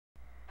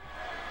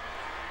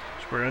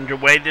We're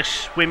underway.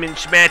 This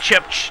women's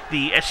matchup,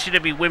 the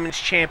SCW Women's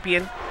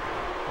Champion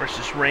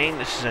versus Rain.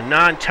 This is a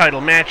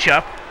non-title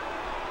matchup.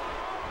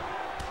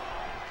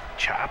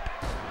 Chop.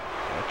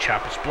 No,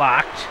 chop is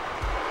blocked.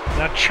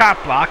 Not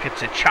chop block,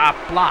 it's a chop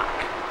block.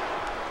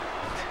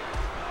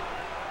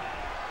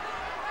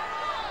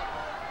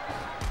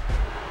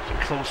 It's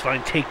a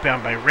clothesline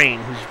takedown by Rain,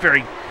 who's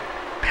very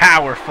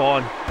powerful.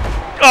 And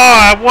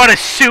oh, what a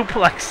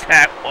suplex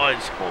that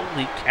was.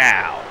 Holy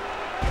cow.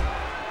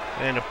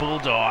 And a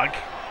bulldog.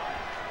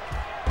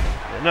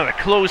 Another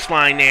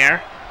clothesline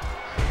there.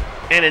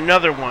 And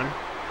another one.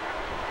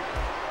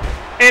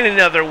 And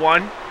another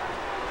one.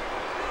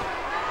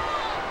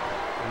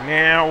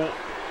 Now,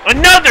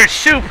 another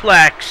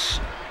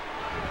suplex.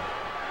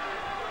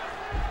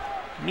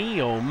 Me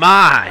oh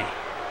my.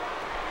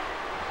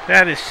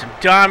 That is some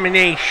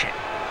domination.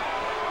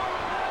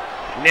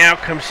 Now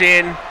comes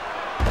in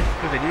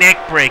with a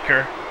neck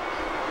breaker.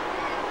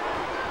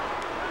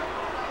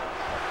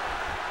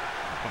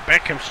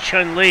 Back comes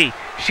Chun-Li.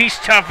 She's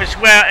tough as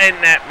well,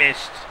 and that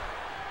missed.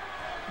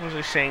 What was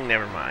I saying?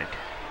 Never mind.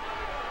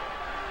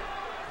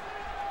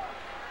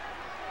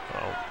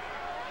 Oh,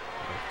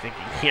 I'm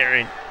thinking here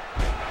in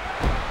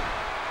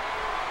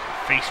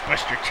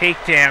facebuster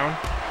takedown,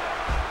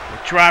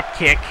 a drop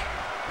kick.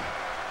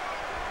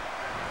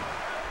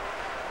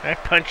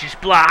 That punch is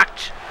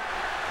blocked,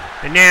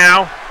 and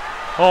now,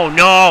 oh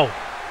no!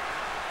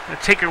 Gonna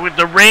take her with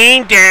the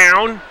rain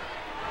down.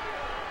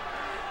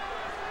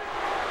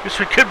 This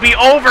one could be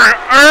over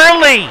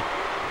early.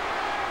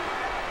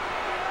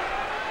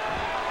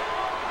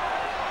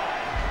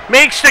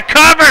 Makes the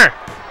cover.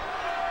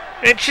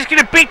 And she's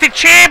going to beat the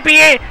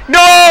champion.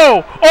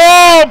 No!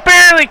 Oh,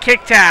 barely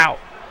kicked out.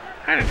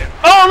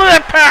 Oh, look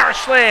at that power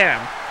slam.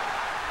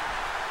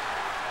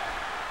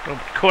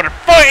 Caught her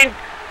foot and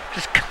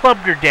just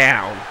clubbed her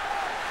down.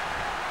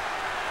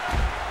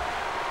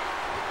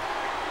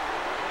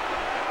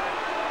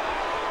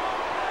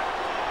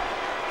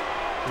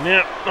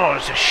 Yep. Oh,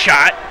 there's a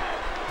shot.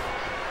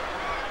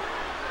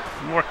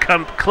 More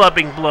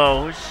clubbing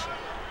blows.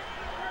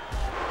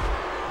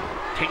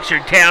 Takes her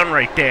down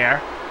right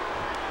there.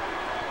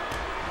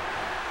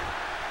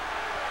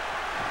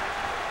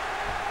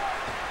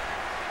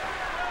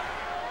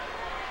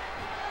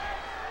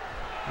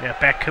 Now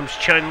back comes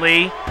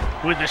Chun-Li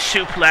with a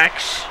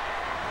suplex.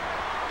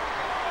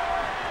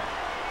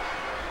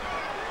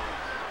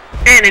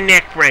 And a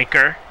neck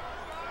breaker.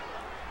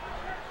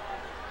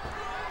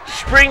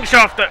 Springs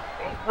off the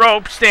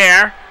ropes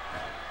there.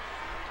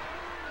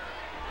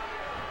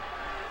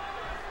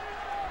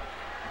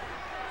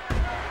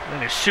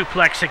 And a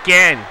suplex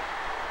again.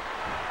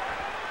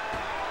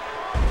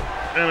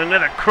 And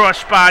another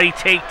crossbody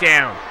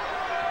takedown.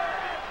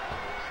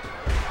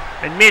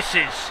 And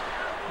misses.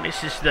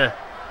 Misses the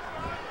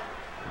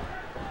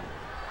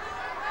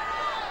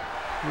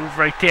move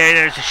right there.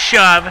 There's a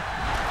shove.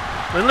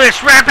 And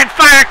this rapid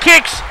fire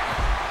kicks.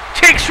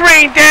 Takes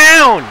Rain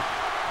down.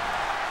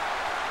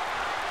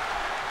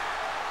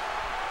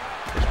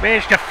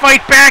 Managed to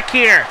fight back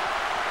here.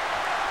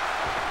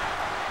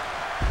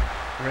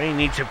 Rain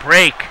needs a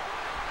break.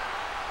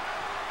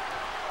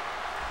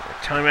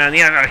 Timeout on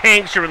the other.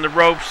 Hangs her in the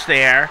ropes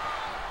there.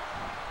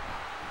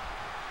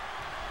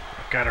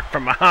 Got her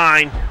from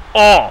behind.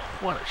 Oh,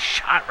 what a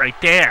shot right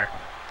there.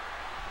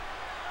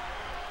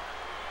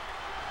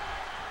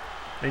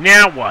 And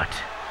now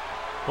what?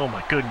 Oh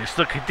my goodness,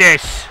 look at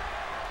this.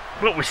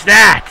 What was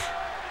that?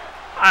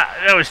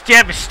 That was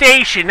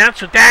devastation.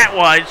 That's what that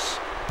was.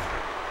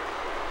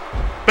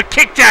 But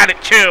kicked out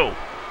at 2.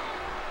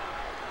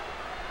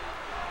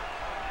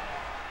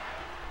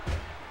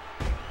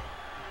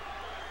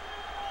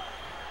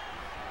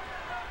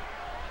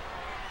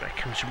 Back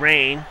comes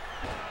Rain.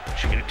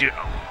 What's she gonna do?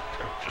 Oh,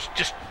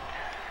 just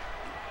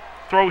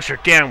throws her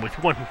down with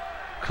one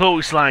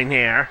clothesline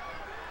there.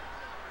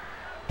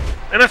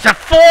 And it's a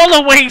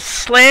fall-away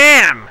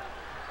slam.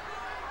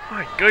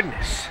 My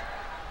goodness.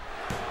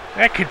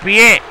 That could be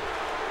it.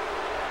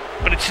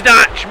 But it's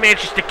not. She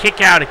manages to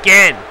kick out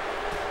again.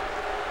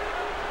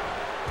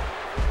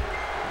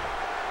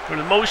 For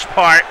the most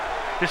part,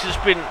 this has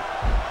been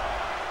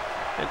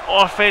an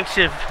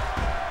offensive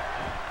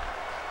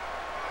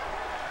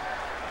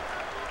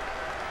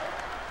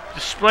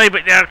display,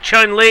 but now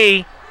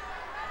Chun-Li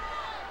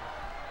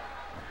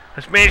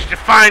has managed to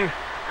find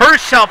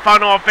herself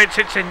on offense.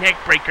 It's a neck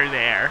breaker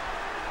there.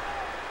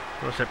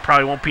 Well, that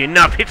probably won't be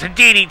enough. It's a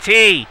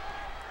DDT.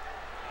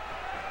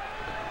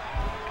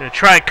 Gonna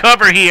try a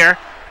cover here.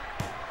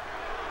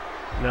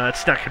 No,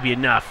 it's not gonna be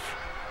enough.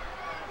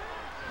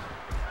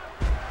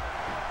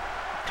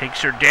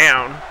 Takes her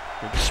down,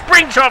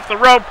 springs off the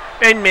rope,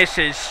 and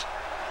misses.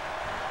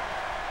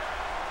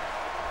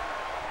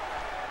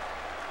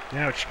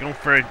 Now she's going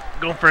for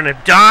an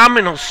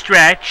abdominal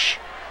stretch.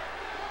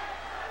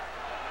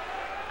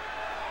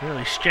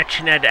 Really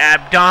stretching that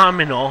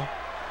abdominal.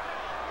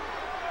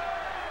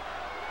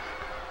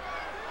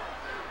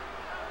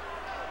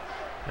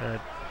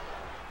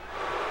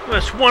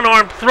 This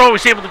one-arm throw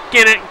is able to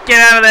get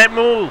out of that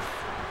move.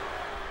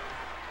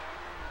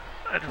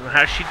 I don't know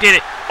how she did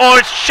it. Oh,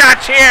 it's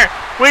shots here.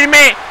 Wait a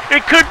minute.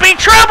 It could be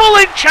trouble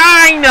in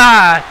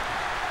China.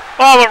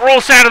 Oh, it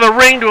rolls out of the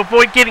ring to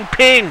avoid getting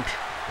pinned.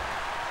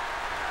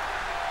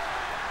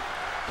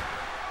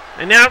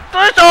 And now,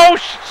 oh,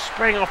 she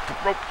sprang off the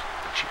rope.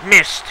 She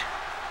missed.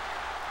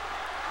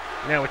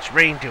 Now it's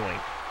Rain doing.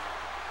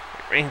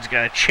 Rain's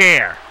got a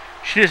chair.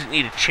 She doesn't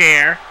need a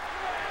chair.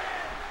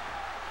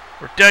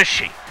 Or does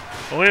she?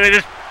 Oh, wait a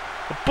minute.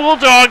 A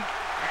bulldog.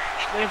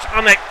 She lands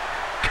on that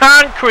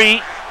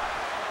concrete.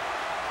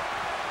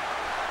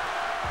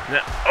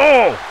 Now,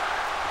 oh!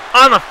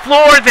 On the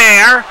floor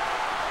there.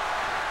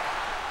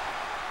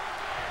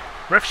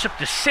 Ref's up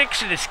to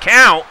 6 in his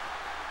count.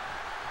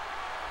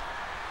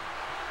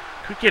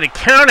 Could get a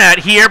count out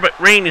here, but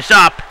Rain is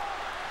up.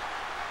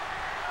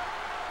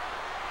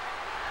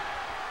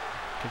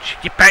 Can she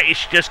get back?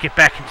 She does get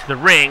back into the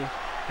ring.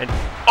 And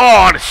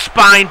oh, the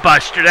spine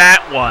buster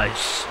that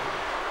was.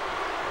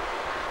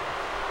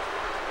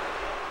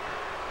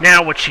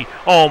 Now what she...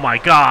 Oh my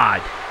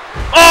God.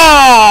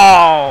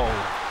 Oh!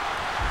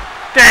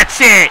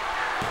 That's it.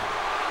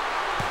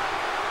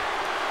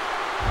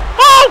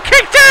 Oh,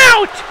 kicked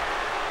out!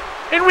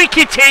 And we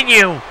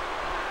continue.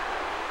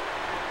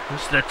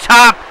 This is the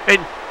top,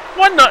 and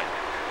one the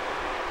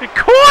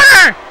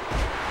corner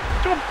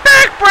to a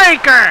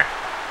backbreaker.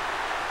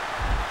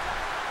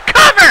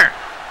 Cover,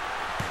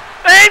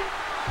 and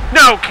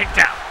no, kicked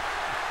out.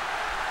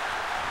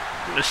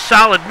 And a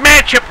solid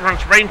matchup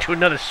runs right into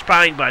another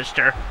spine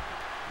buster.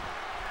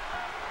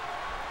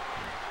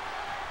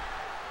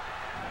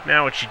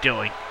 Now what's she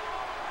doing?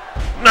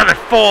 Another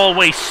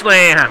fallaway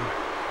slam.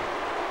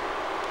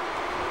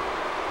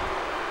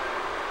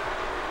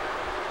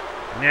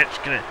 And that's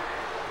gonna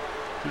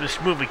do this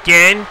move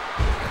again.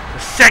 The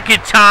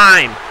second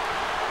time.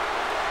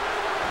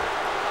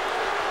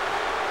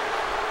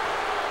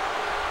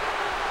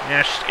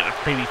 Now she's gonna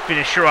maybe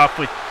finish her off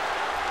with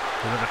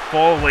another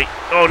fallaway.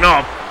 Oh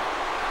no,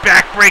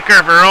 backbreaker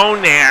of her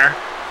own there.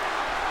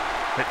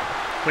 But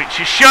wait,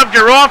 she shoved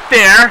her off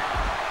there.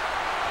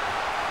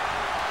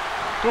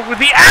 But with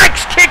the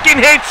axe kick and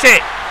hits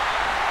it.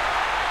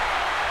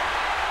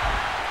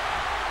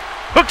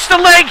 Hooks the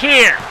leg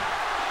here.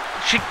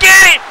 She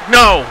get it?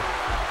 No.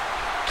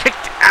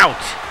 Kicked out.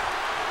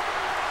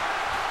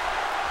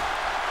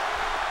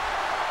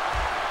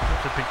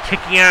 They've been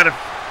kicking out of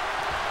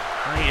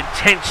high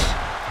intense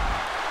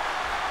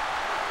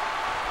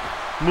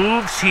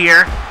moves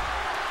here.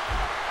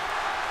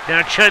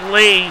 Now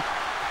Chun-Li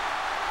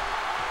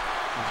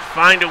will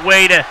find a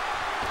way to...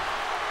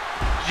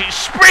 She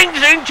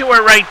springs into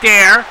her right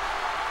there.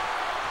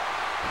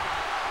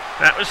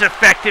 That was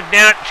effective.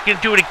 Now she's going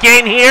to do it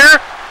again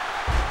here.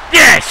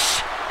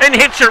 Yes! And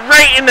hits her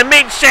right in the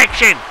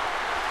midsection.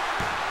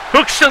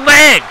 Hooks the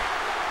leg.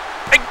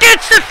 And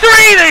gets the 3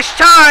 this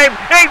time.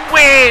 And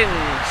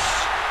wins.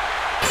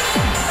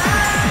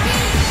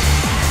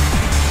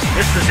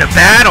 This was a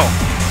battle.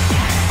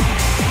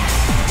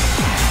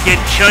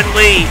 Again,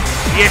 Chun-Li,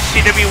 the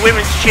SCW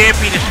Women's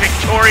Champion, is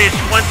victorious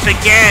once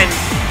again.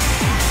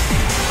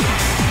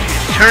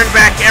 Turned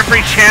back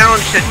every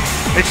challenge that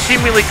has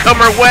seemingly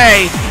come her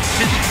way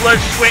since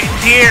Blood, Sweat, and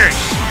Tears.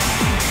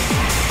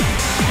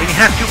 And you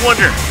have to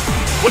wonder,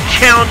 what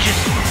challenges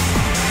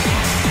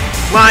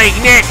lying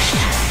next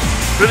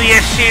for the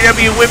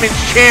SCW Women's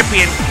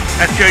Champion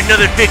after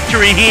another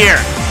victory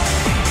here?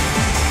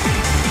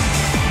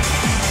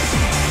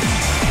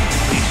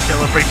 He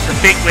celebrates the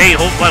big... Wait,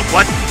 hold on,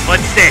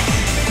 what's this?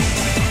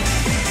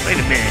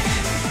 Wait a minute.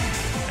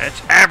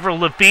 That's Avril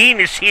Lavigne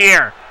is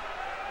here.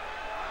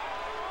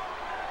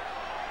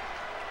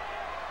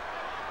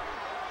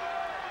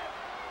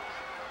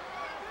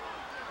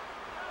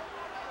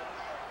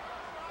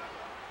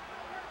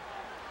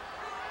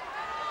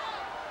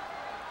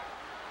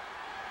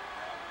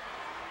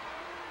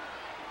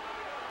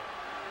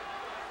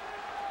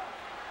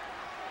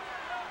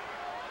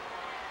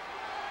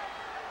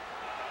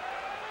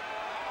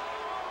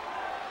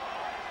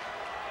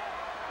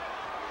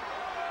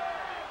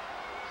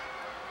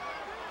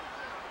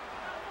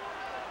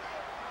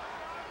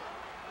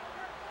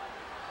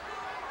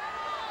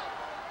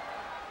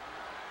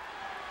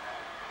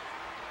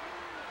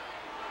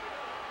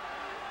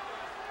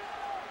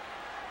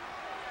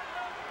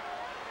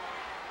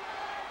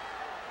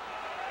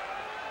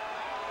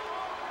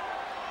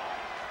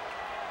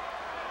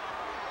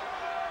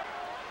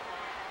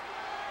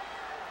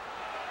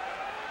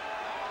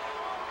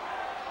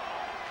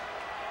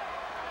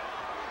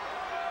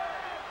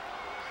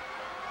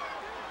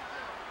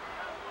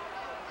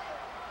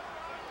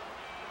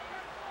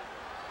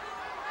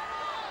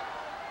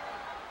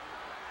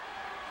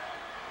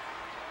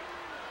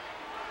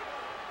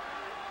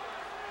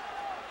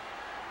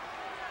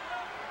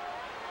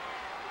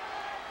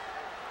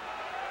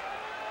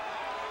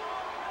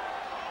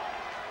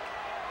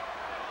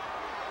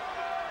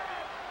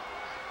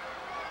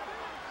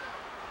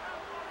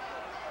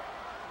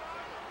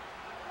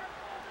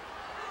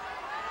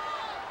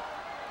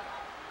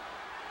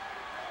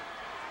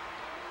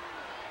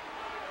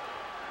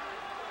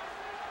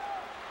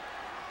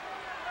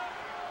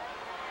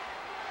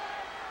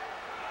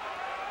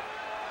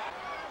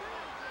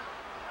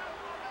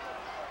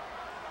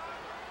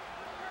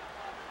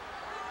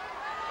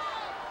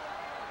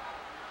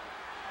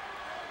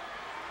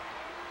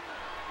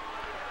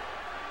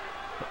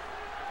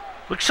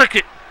 Looks like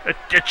a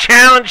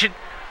challenge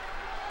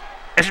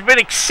has been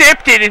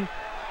accepted. And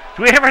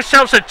do we have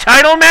ourselves a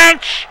title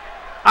match?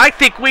 I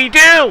think we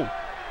do.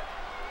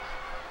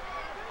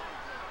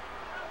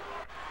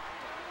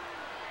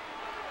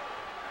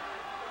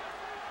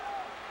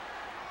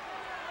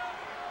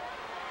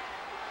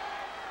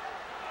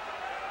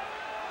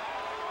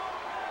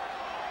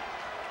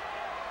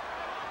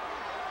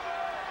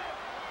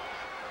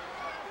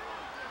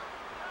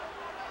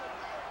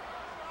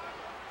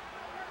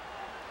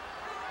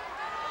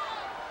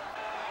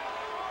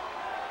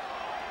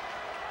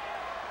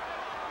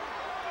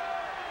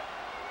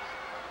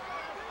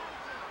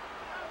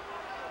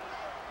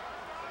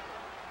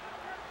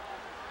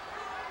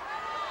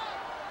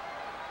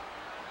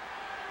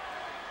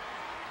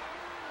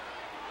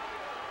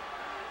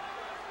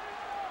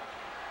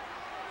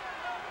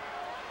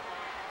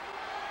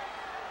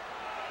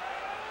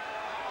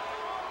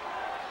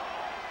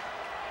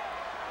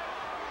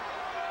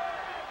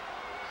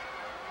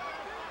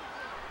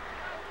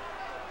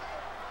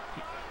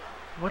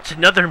 What's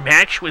another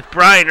match with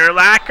Brian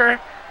Urlacher?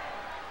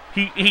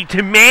 He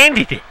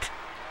demanded it.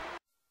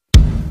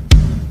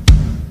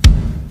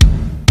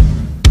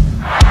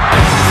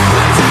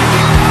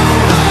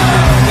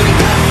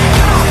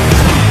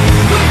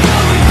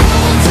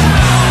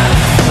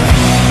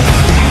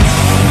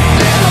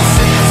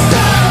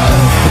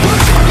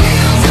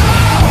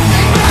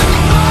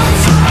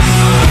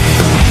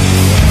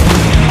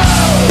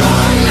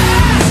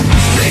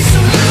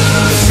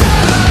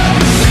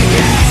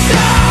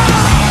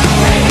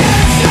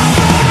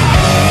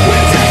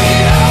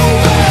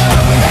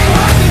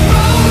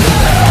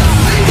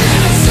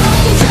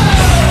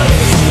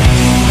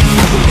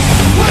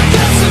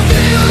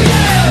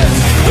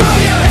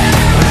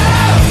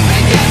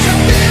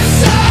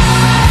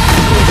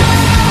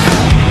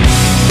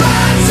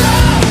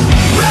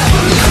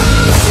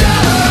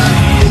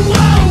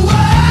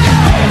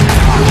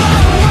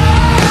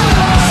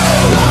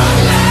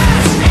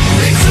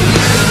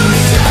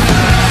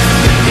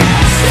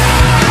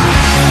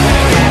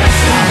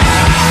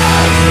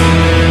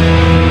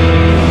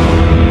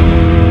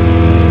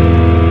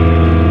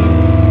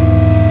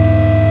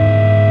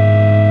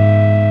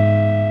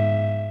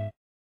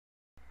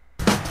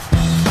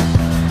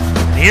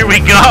 Here we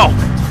go.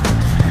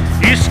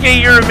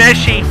 Yusuke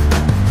Urameshi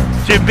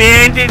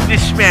demanded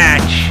this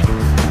match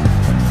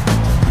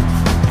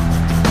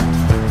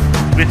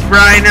with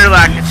Brian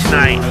Urlacher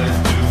tonight.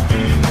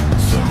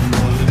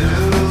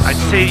 I'd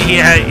say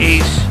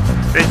he's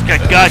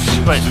got guts,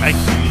 but I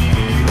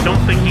don't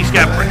think he's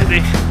got.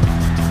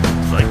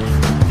 Like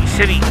he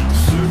said,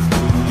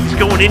 he's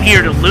going in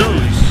here to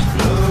lose.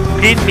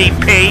 Didn't he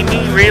pay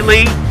me?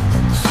 Really?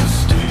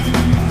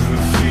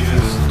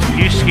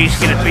 Yusuke's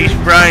going to face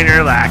Brian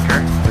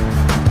Urlacher.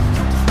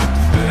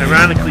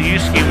 Ironically,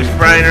 Yusuke was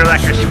Brian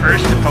Urlacher's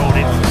first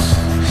opponent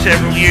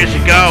several years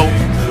ago.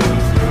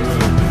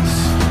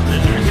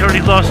 He's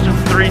already lost him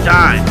 3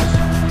 times.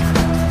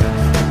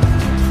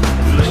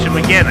 Lose him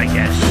again, I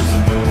guess.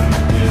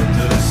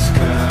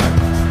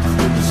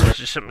 It's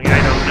just something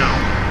I don't know.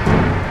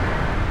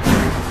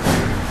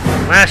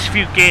 Last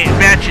few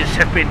matches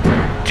have been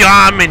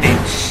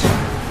dominance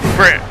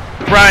for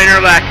Brian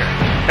Urlacher.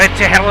 That's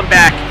to hell and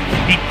back.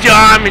 He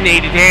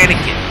dominated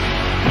Anakin.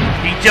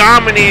 He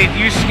dominated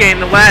Yusuke in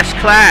the last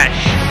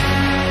clash.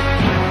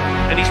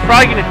 And he's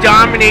probably going to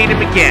dominate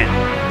him again.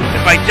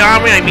 And by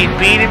dominate, I mean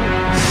beat him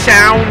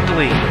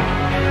soundly.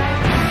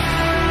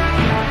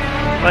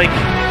 Like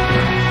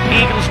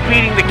Eagles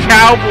beating the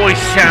Cowboys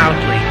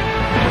soundly.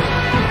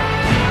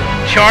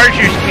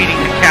 Chargers beating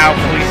the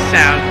Cowboys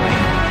soundly.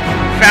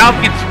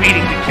 Falcons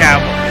beating the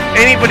Cowboys.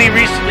 Anybody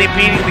recently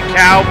beating the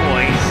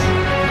Cowboys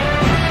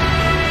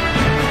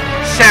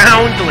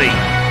soundly.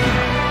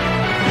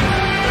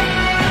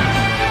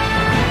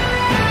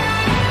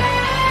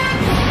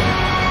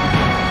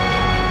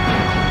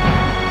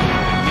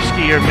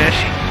 Yusuke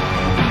Urameshi.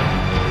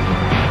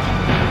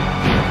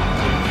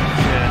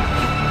 Yeah.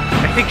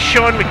 I think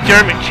Sean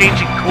McDermott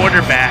changing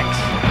quarterbacks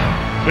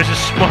was a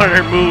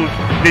smarter move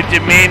than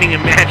demanding a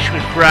match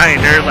with Brian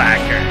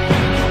Urlacher.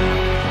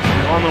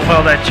 I don't know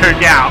how that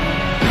turned out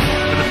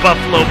for the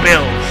Buffalo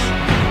Bills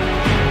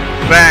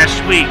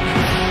last week.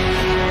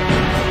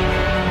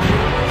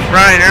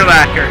 Brian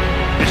Urlacher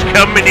is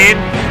coming in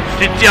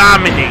to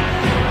dominate.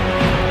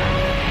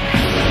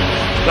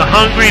 The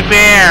Hungry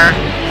Bear,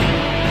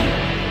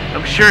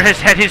 I'm sure,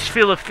 has had his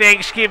fill of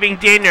Thanksgiving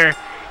dinner.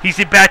 He's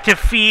about to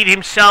feed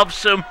himself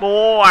some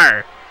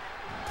more.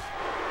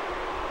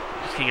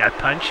 He got a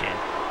punch in.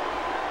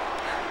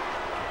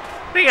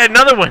 They got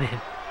another one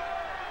in.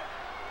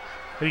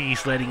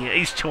 He's letting it.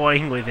 He's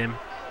toying with him.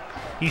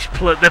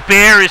 The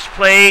bear is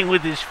playing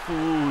with his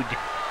food.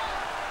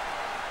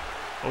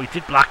 Oh, he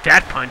did block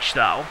that punch,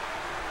 though.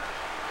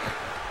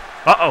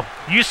 Uh-oh.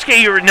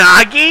 Yusuke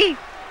Uranagi?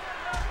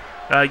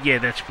 Yeah,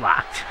 that's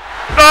blocked.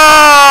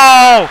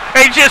 Oh!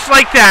 And just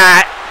like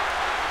that.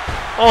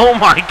 Oh,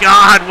 my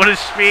God. What a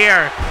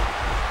spear.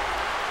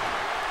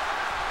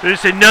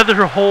 There's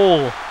another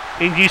hole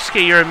in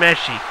Yusuke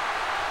Urameshi.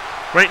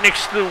 Right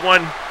next to the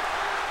one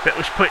that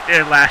was put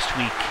there last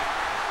week.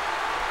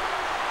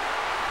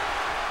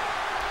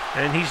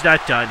 And he's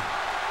not done.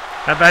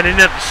 How about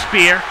another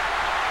spear?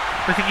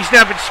 I think he's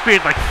now been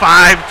speared like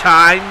 5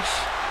 times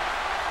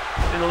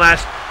in the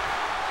last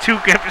 2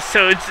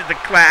 episodes of the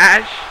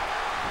Clash.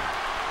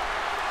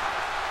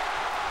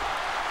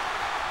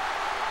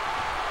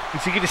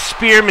 Is he going to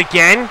spear him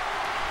again?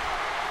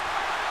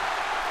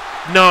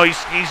 No,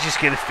 he's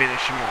just going to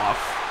finish him off.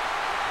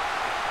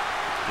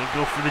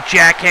 He'll go for the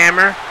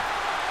jackhammer.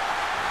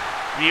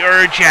 The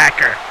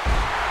Urjacker.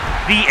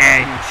 The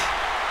end.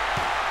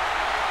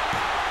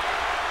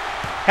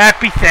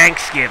 Happy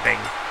Thanksgiving.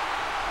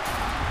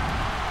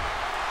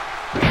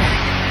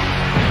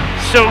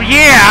 So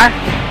yeah,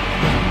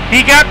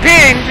 he got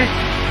pinned.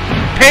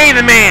 Pay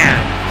the man.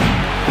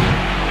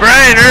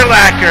 Brian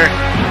Urlacher.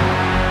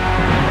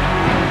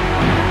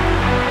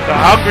 The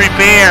hungry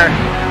bear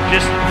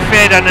just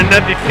fed on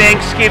another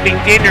Thanksgiving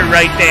dinner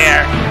right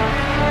there.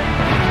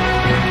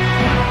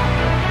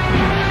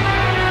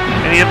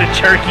 Any other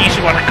turkeys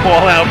want to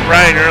call out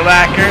Brian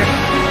Urlacher?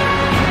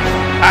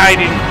 I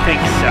didn't think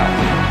so.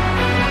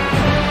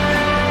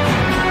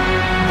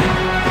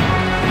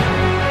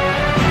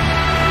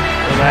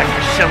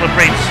 Urlacher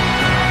celebrates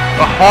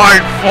a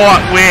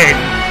hard-fought win.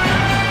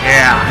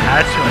 Yeah,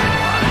 that's what it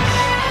was.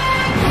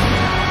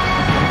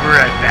 We'll be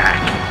right back.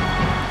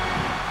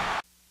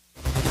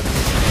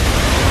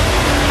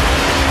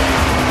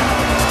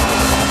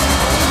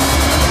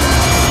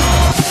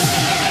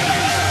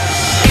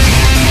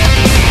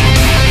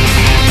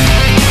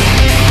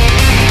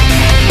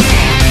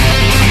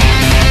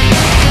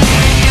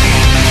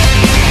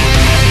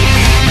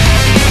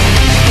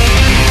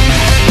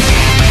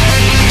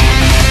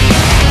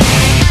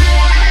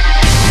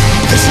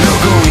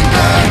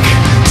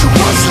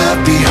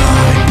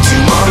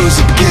 Tomorrow's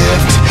a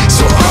gift,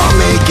 so I'll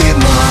make it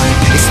mine.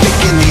 It's thick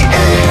in the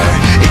air,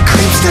 it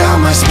creeps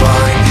down my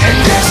spine. And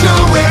there's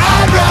nowhere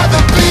I'd rather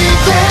be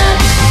than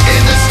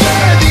in the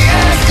stir of the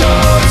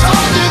echoes,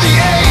 under the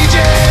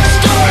ages,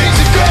 stories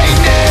of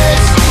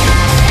greatness.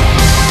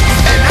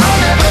 And I'll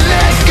never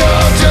let go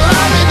till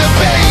I'm in the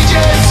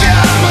pages.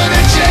 Yeah, I'm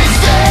gonna chase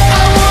them.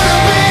 I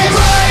wanna be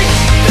right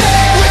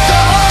there with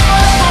the heart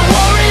of a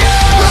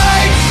warrior,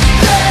 right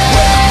there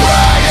with the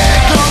pride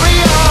and glory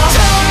of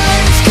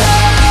time's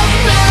come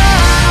now.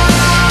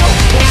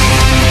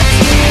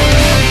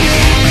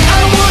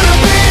 I wanna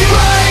be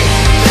right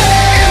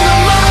there in the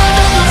mind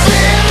of the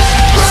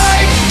fearless,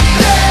 right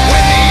there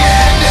when the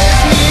end is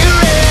near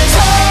and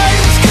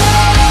time's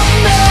come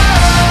now.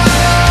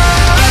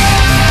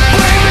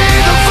 Bring me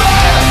the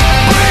fire,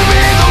 bring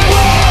me the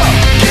war,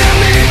 give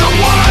me the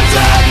ones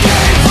I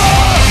came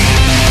for.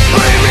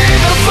 Bring me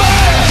the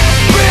fire,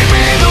 bring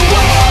me the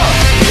war,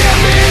 give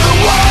me the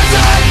ones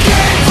I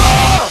came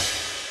for.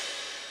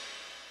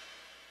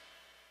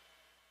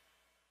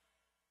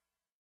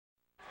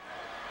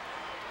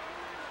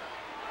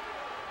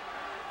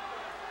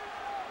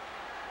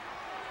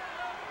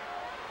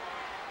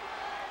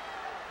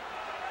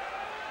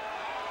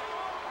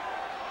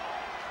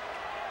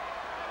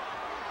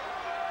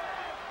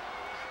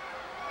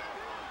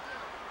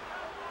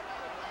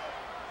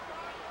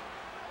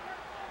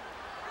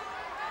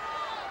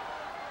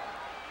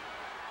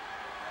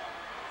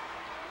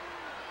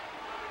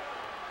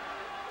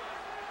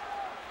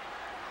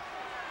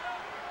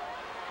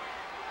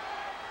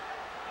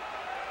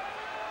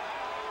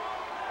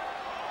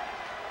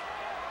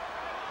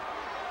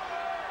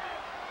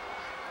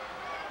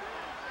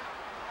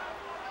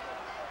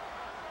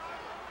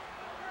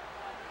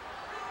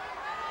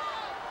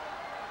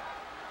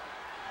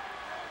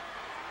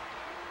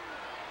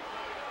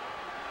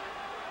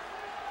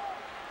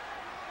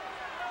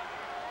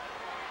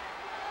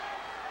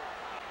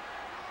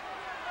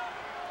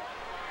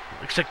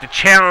 Looks like the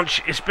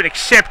challenge has been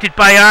accepted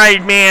by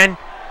Iron Man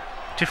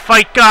to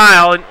fight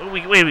Guile. And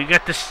we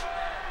got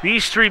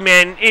these 3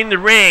 men in the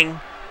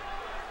ring.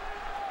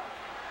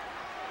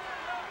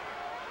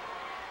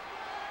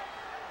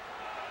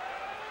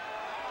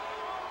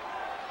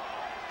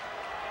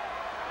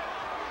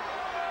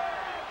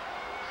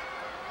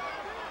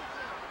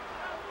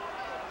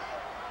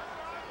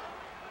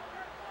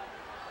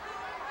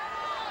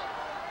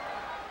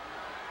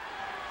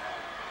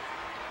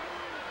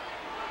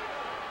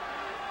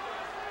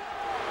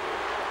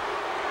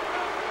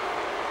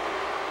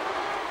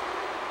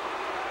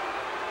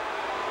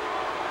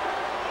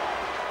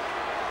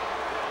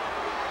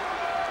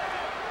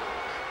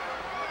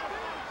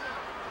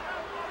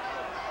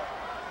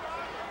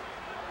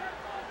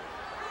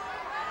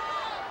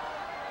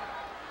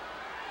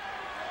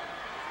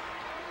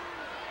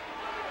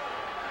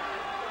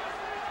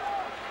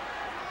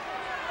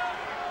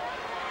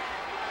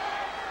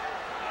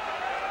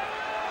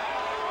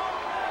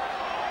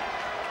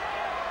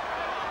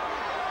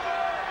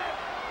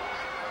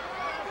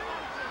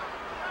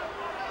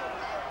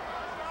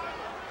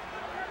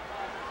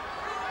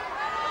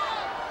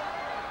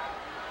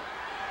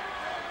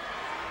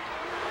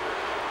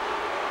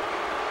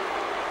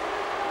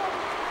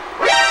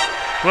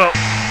 Well,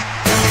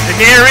 and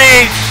there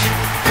is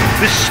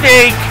The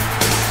Snake,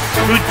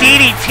 who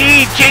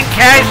DDT'd Jin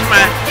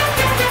Kazuma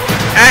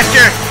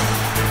after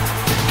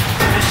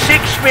the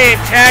six-man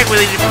tag where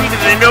they defeated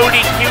the No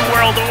DQ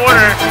World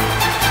Order.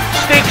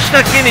 Snake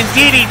stuck in and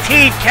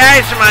DDT'd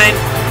Kazuma, and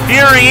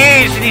here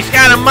he is, and he's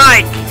got a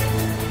mic.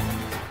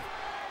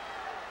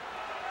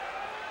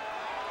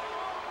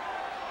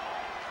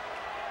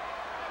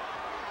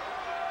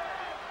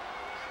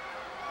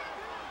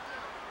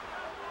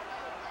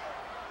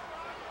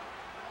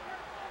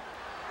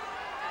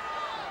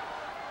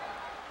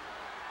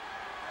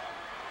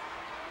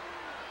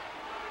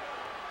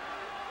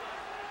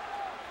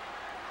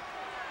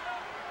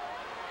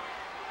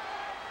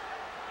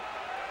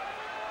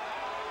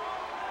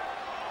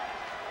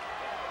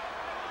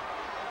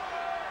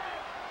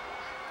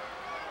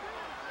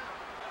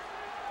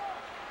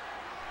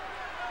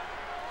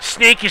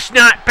 Snake is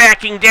not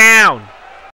backing down.